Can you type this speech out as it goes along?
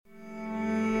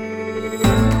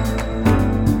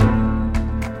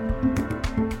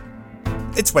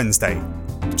It's Wednesday,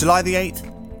 July the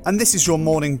 8th, and this is your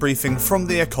morning briefing from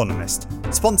The Economist,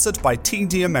 sponsored by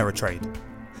TD Ameritrade.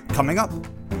 Coming up,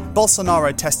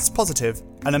 Bolsonaro tests positive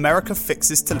and America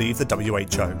fixes to leave the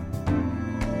WHO.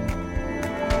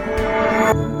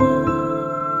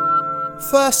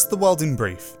 First, the world in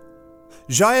brief.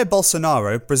 Jair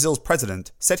Bolsonaro, Brazil's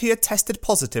president, said he had tested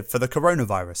positive for the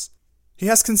coronavirus. He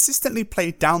has consistently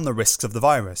played down the risks of the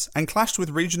virus and clashed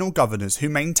with regional governors who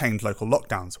maintained local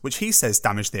lockdowns, which he says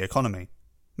damaged the economy.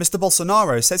 Mr.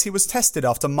 Bolsonaro says he was tested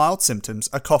after mild symptoms,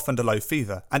 a cough and a low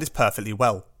fever, and is perfectly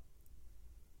well.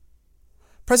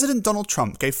 President Donald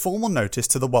Trump gave formal notice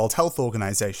to the World Health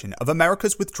Organization of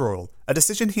America's withdrawal, a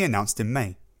decision he announced in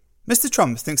May. Mr.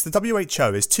 Trump thinks the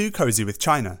WHO is too cozy with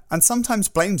China and sometimes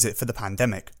blames it for the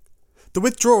pandemic. The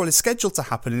withdrawal is scheduled to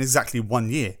happen in exactly 1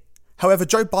 year. However,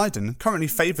 Joe Biden, currently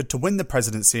favoured to win the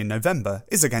presidency in November,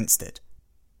 is against it.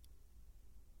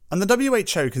 And the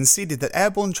WHO conceded that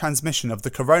airborne transmission of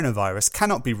the coronavirus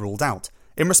cannot be ruled out,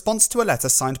 in response to a letter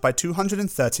signed by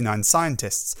 239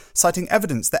 scientists, citing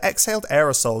evidence that exhaled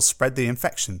aerosols spread the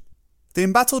infection. The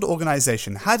embattled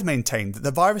organisation had maintained that the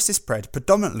virus is spread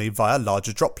predominantly via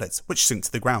larger droplets, which sink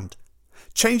to the ground.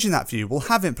 Changing that view will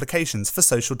have implications for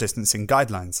social distancing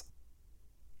guidelines.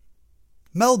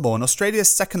 Melbourne,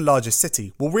 Australia's second largest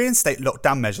city, will reinstate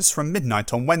lockdown measures from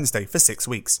midnight on Wednesday for 6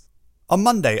 weeks. On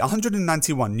Monday,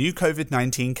 191 new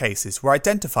COVID-19 cases were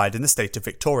identified in the state of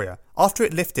Victoria, after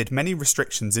it lifted many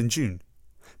restrictions in June.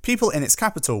 People in its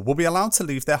capital will be allowed to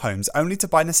leave their homes only to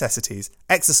buy necessities,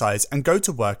 exercise and go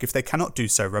to work if they cannot do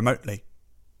so remotely.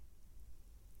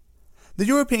 The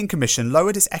European Commission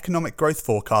lowered its economic growth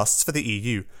forecasts for the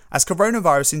EU as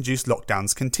coronavirus-induced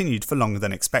lockdowns continued for longer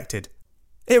than expected.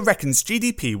 It reckons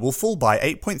GDP will fall by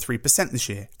 8.3% this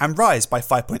year and rise by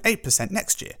 5.8%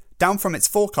 next year, down from its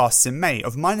forecasts in May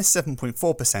of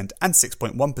 -7.4% and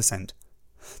 6.1%.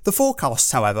 The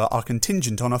forecasts, however, are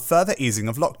contingent on a further easing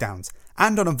of lockdowns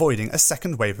and on avoiding a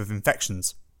second wave of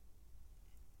infections.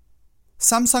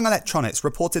 Samsung Electronics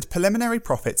reported preliminary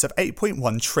profits of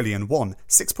 8.1 trillion won,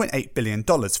 $6.8 billion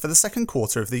for the second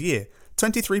quarter of the year,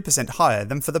 23% higher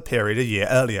than for the period a year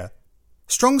earlier.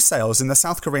 Strong sales in the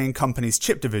South Korean company's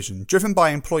chip division, driven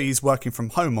by employees working from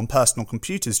home on personal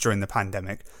computers during the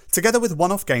pandemic, together with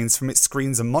one-off gains from its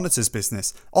screens and monitors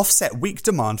business, offset weak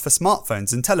demand for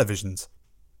smartphones and televisions.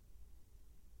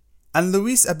 And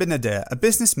Luis Abinader, a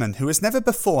businessman who has never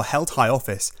before held high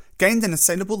office, gained an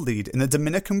assailable lead in the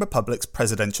Dominican Republic's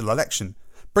presidential election,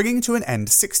 bringing to an end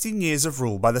 16 years of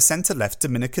rule by the centre-left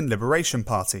Dominican Liberation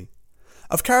Party.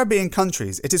 Of Caribbean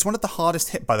countries, it is one of the hardest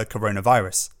hit by the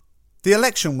coronavirus. The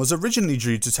election was originally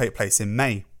due to take place in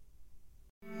May.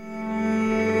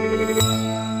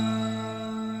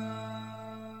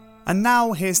 And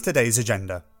now here's today's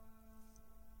agenda.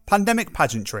 Pandemic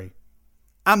pageantry.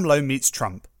 AMLO meets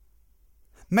Trump.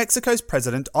 Mexico's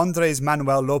President Andrés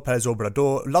Manuel López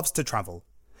Obrador loves to travel.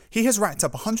 He has racked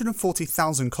up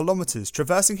 140,000 kilometers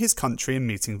traversing his country and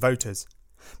meeting voters.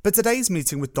 But today's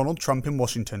meeting with Donald Trump in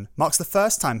Washington marks the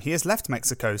first time he has left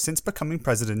Mexico since becoming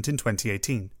president in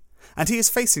 2018. And he is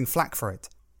facing flack for it.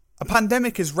 A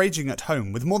pandemic is raging at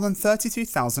home with more than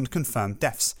 32,000 confirmed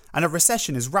deaths, and a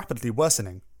recession is rapidly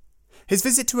worsening. His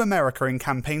visit to America in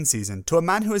campaign season to a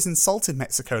man who has insulted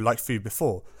Mexico like food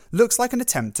before looks like an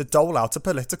attempt to dole out a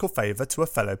political favour to a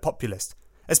fellow populist,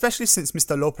 especially since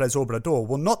Mr. López Obrador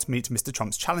will not meet Mr.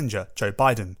 Trump's challenger, Joe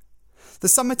Biden. The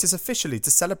summit is officially to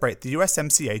celebrate the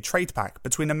USMCA trade pact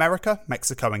between America,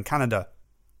 Mexico and Canada.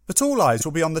 But all eyes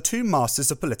will be on the two masters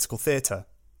of political theatre.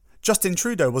 Justin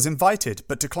Trudeau was invited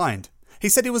but declined. He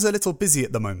said he was a little busy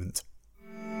at the moment.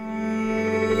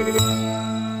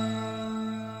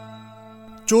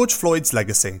 George Floyd's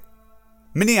legacy.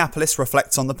 Minneapolis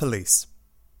reflects on the police.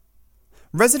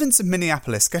 Residents of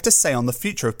Minneapolis get a say on the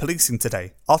future of policing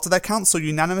today after their council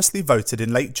unanimously voted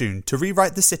in late June to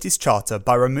rewrite the city's charter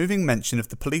by removing mention of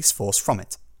the police force from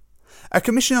it. A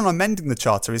commission on amending the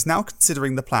charter is now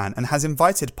considering the plan and has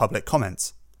invited public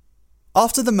comments.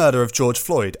 After the murder of George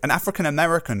Floyd, an African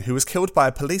American who was killed by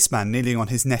a policeman kneeling on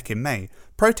his neck in May,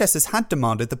 protesters had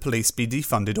demanded the police be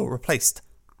defunded or replaced.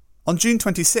 On June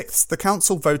 26th, the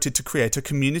council voted to create a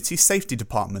community safety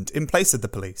department in place of the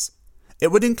police.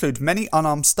 It would include many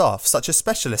unarmed staff such as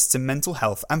specialists in mental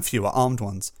health and fewer armed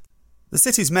ones. The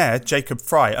city's mayor, Jacob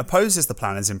Fry, opposes the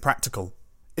plan as impractical.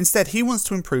 Instead, he wants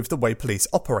to improve the way police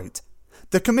operate.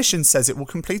 The commission says it will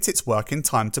complete its work in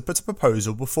time to put a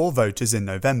proposal before voters in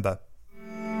November.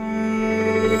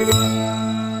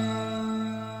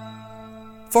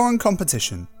 Foreign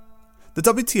competition. The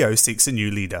WTO seeks a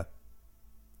new leader.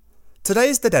 Today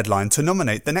is the deadline to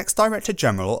nominate the next Director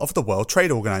General of the World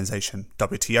Trade Organization,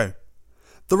 WTO.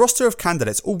 The roster of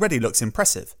candidates already looks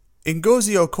impressive.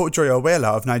 Ngozi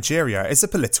Okonjo-Iweala of Nigeria is a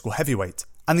political heavyweight,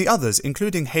 and the others,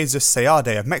 including Jesus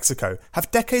Seade of Mexico,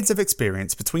 have decades of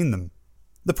experience between them.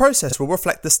 The process will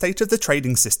reflect the state of the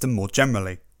trading system more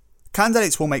generally.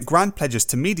 Candidates will make grand pledges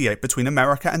to mediate between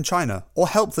America and China or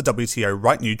help the WTO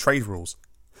write new trade rules.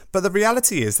 But the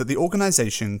reality is that the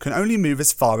organisation can only move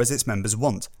as far as its members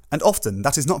want, and often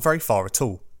that is not very far at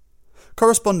all.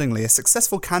 Correspondingly, a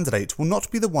successful candidate will not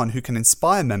be the one who can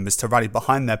inspire members to rally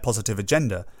behind their positive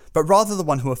agenda, but rather the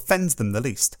one who offends them the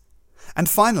least. And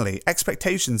finally,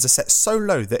 expectations are set so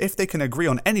low that if they can agree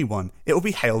on anyone, it will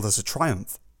be hailed as a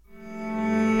triumph.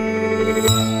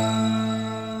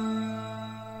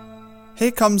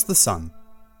 Here comes the sun.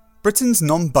 Britain's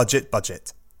non-budget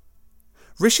budget.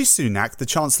 Rishi Sunak, the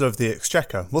Chancellor of the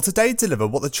Exchequer, will today deliver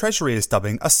what the Treasury is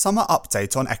dubbing a summer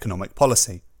update on economic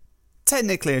policy.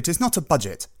 Technically, it is not a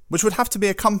budget, which would have to be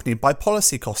accompanied by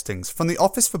policy costings from the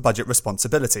Office for Budget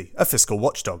Responsibility, a fiscal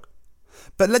watchdog.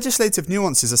 But legislative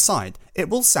nuances aside, it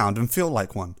will sound and feel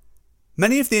like one.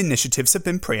 Many of the initiatives have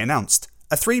been pre-announced.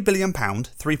 A £3 billion,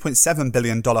 $3.7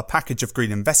 billion package of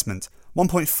green investment,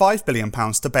 £1.5 billion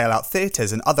to bail out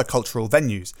theatres and other cultural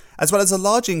venues, as well as a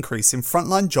large increase in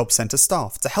frontline job centre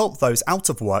staff to help those out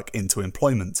of work into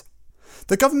employment.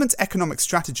 The government's economic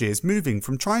strategy is moving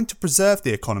from trying to preserve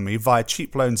the economy via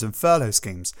cheap loans and furlough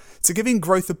schemes to giving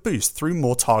growth a boost through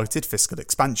more targeted fiscal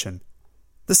expansion.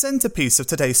 The centrepiece of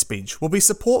today's speech will be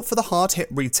support for the hard-hit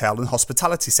retail and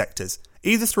hospitality sectors,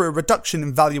 either through a reduction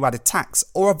in value-added tax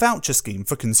or a voucher scheme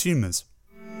for consumers.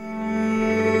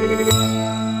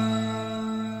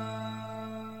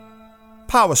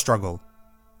 Power struggle.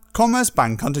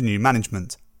 Commerzbank under new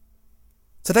management.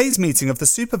 Today's meeting of the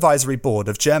Supervisory Board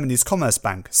of Germany's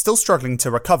Commerzbank, still struggling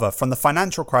to recover from the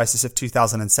financial crisis of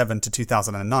 2007 to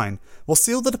 2009, will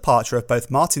seal the departure of both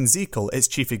Martin Ziekel, its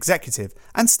chief executive,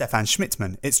 and Stefan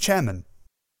Schmidtmann, its chairman.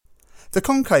 The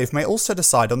conclave may also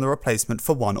decide on the replacement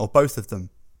for one or both of them.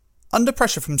 Under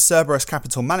pressure from Cerberus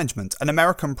Capital Management, an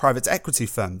American private equity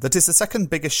firm that is the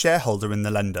second biggest shareholder in the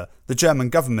lender, the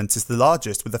German government is the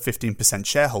largest with a 15%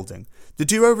 shareholding, the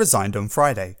duo resigned on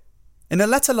Friday. In a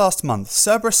letter last month,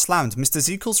 Cerberus slammed Mr.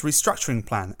 Ziekel's restructuring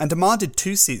plan and demanded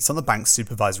 2 seats on the bank's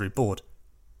supervisory board.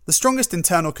 The strongest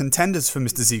internal contenders for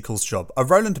Mr. Ziekel's job are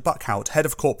Roland Buckhout, head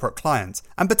of corporate client,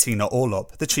 and Bettina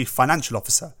Orlop, the chief financial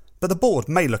officer, but the board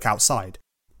may look outside.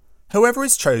 Whoever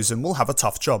is chosen will have a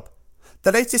tough job.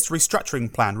 The latest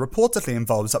restructuring plan reportedly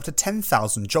involves up to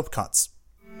 10,000 job cuts.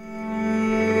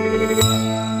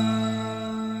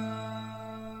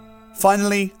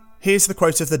 Finally, here's the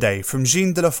quote of the day from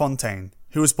Jean de La Fontaine,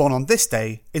 who was born on this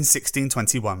day in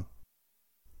 1621.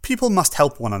 People must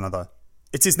help one another.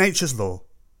 It is nature's law.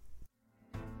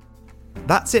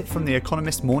 That's it from the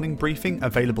Economist morning briefing,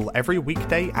 available every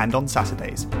weekday and on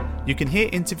Saturdays. You can hear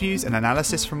interviews and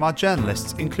analysis from our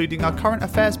journalists, including our current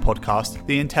affairs podcast,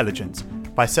 The Intelligence,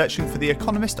 by searching for The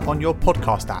Economist on your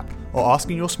podcast app or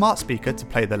asking your smart speaker to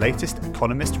play the latest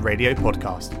Economist radio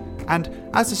podcast. And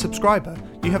as a subscriber,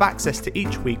 you have access to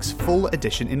each week's full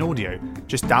edition in audio.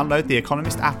 Just download the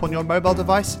Economist app on your mobile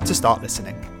device to start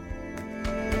listening.